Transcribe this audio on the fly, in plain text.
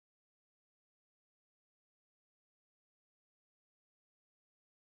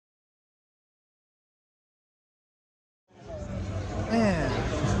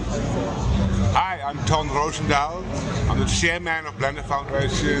I'm Roosendaal. I'm the chairman of Blender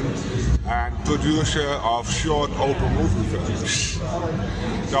Foundation and producer of short open movie films.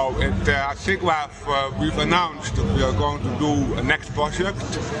 So at Siggraph we've announced that we are going to do a next project.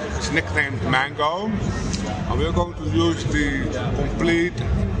 It's nicknamed Mango. And we're going to use the complete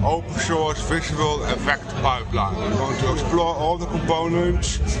open source visual effect pipeline. We're going to explore all the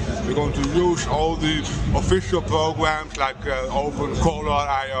components. We're going to use all the official programs like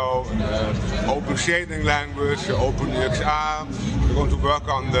OpenColor.io, Open Shading Language, OpenEXR. We're going to work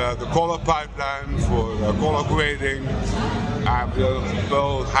on the color pipeline for color grading.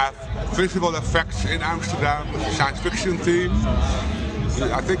 We'll have visual effects in Amsterdam with the science fiction team.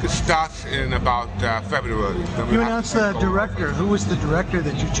 I think it starts in about February. You announced the director. Who was the director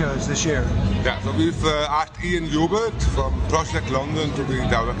that you chose this year? Yeah, so we've asked Ian Hubert from Project London to be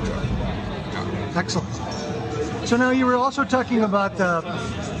director. Yeah. Excellent. So now you were also talking about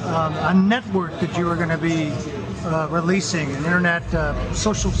a network that you were going to be releasing, an internet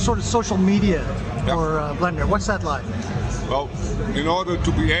social media for Blender. What's that like? Well, in order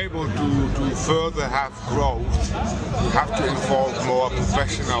to be able to further have growth, we have to involve more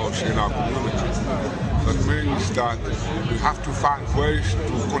professionals in our community. That means that we have to find ways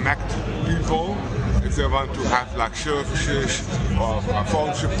to connect people if they want to have like services or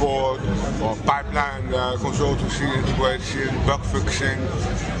phone support or pipeline consultancy, integration, bug fixing.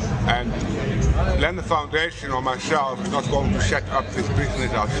 And Blender Foundation or myself is not going to set up this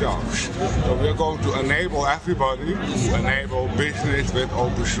business ourselves. So we're going to enable everybody to enable business with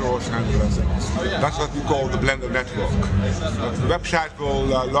open source and Blender. That's what we call the Blender Network. The website will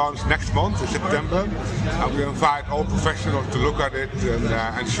launch next month in September, and we invite all professionals to look at it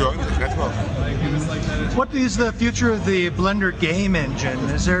and join this network. What is the future of the Blender game engine?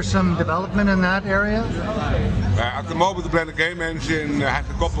 Is there some development in that area? At the moment, the Blender game engine has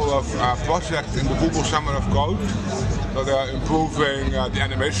a couple of projects in the Google Summer of Code. So they are improving the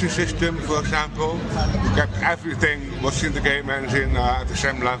animation system, for example. We kept everything what's in the game engine at the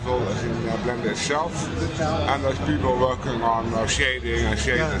same level as in Blender itself. And there's people working on shading and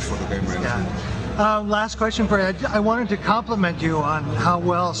shaders for the game engine. Yeah. Last question for you. I wanted to compliment you on how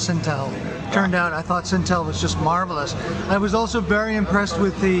well Sintel turned out. I thought Sintel was just marvelous. I was also very impressed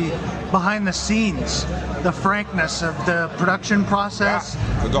with the behind the scenes, the frankness of the production process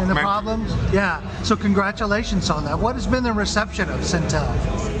and the problems. Yeah, so congratulations on that. What has been the reception of Sintel?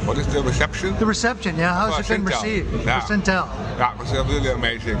 What is the reception? The reception, yeah. How has it been received for Sintel? Yeah, it was really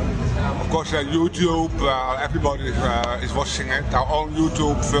amazing. Of course, YouTube, everybody is watching it. Our own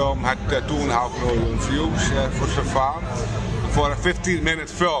YouTube film had 2.5 million views for so far. For a 15-minute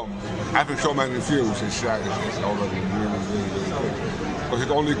film, having so many views is already really good. Because it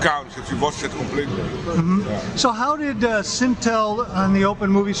only counts if you watch it completely. Mm-hmm. Yeah. So how did Sintel on the Open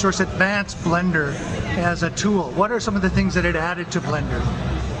Movie Source advance Blender as a tool? What are some of the things that it added to Blender?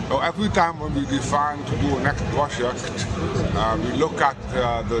 So every time when we define to do a next project, we look at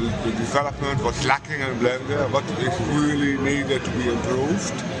the development, what's lacking in Blender, what is really needed to be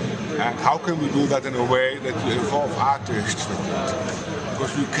improved, and how can we do that in a way that we involve artists with it.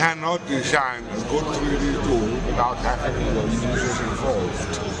 Because we cannot design a good 3D tool without having the users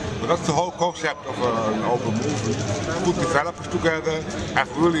involved. But that's the whole concept of an open movie. Put developers together, have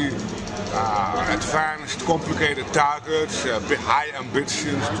really advanced, complicated targets, high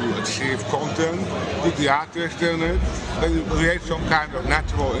ambitions to achieve content, put the artist in it, then you create some kind of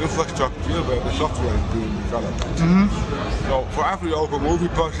natural infrastructure where the software is being developed. Mm-hmm. So for every open movie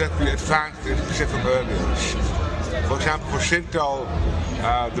project we advanced in specific areas. For example, for Sintel,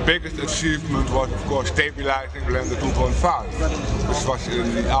 the biggest achievement was, of course, stabilizing Blender 2.5, which was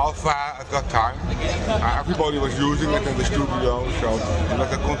in the alpha at that time. Everybody was using it in the studio, so it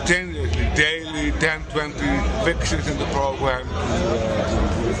was a continuously, daily, 10-20 fixes in the program.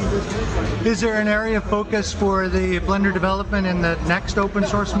 Is there an area of focus for the Blender development in the next open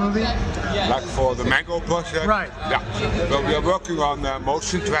source movie? Like for the Mango project? Right. Yeah. Well, we are working on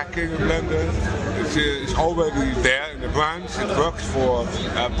motion tracking in Blender. It's already there in the branch. It works for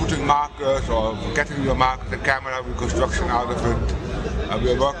putting markers or getting your markers and camera reconstruction out of it.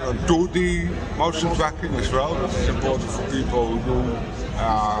 We are working on 2D motion tracking as well, which is important for people who do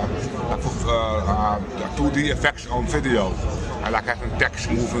 2D effects on video. Like having text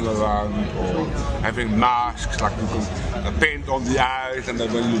moving around or having masks, like you can paint on the eyes and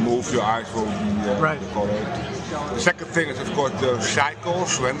then when you move your eyes will be colored. The second thing is, of course, the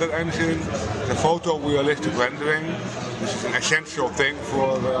Cycles render engine, the photorealistic rendering, which is an essential thing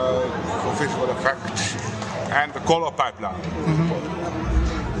for visual effects, and the color pipeline.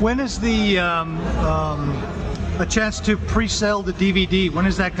 Mm-hmm. When is the a chance to pre-sell the DVD? When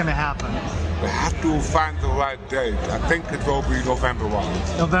is that going to happen? We have to find the right date. I think it will be November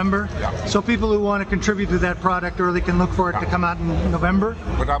 1. November? Yeah. So people who want to contribute to that product early can look for it to come out in November?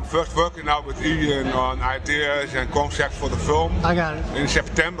 But I'm first working now with Ian on ideas and concepts for the film. I got it. In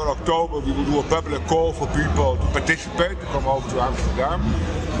September, October, we will do a public call for people to participate, to come over to Amsterdam.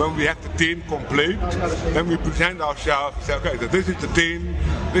 When we have the team complete, then we present ourselves and say, okay, so this is the team,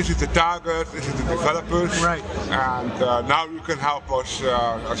 this is the target, this is the developers, right. And now you can help us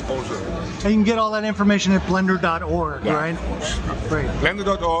as sponsor. And you can get all that information at blender.org, Yeah, right? of course. Great.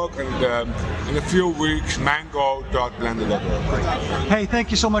 Blender.org, and in a few weeks, mango.blender.org. Hey,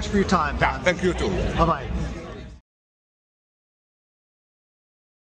 thank you so much for your time. Yeah, thank you too. Bye-bye.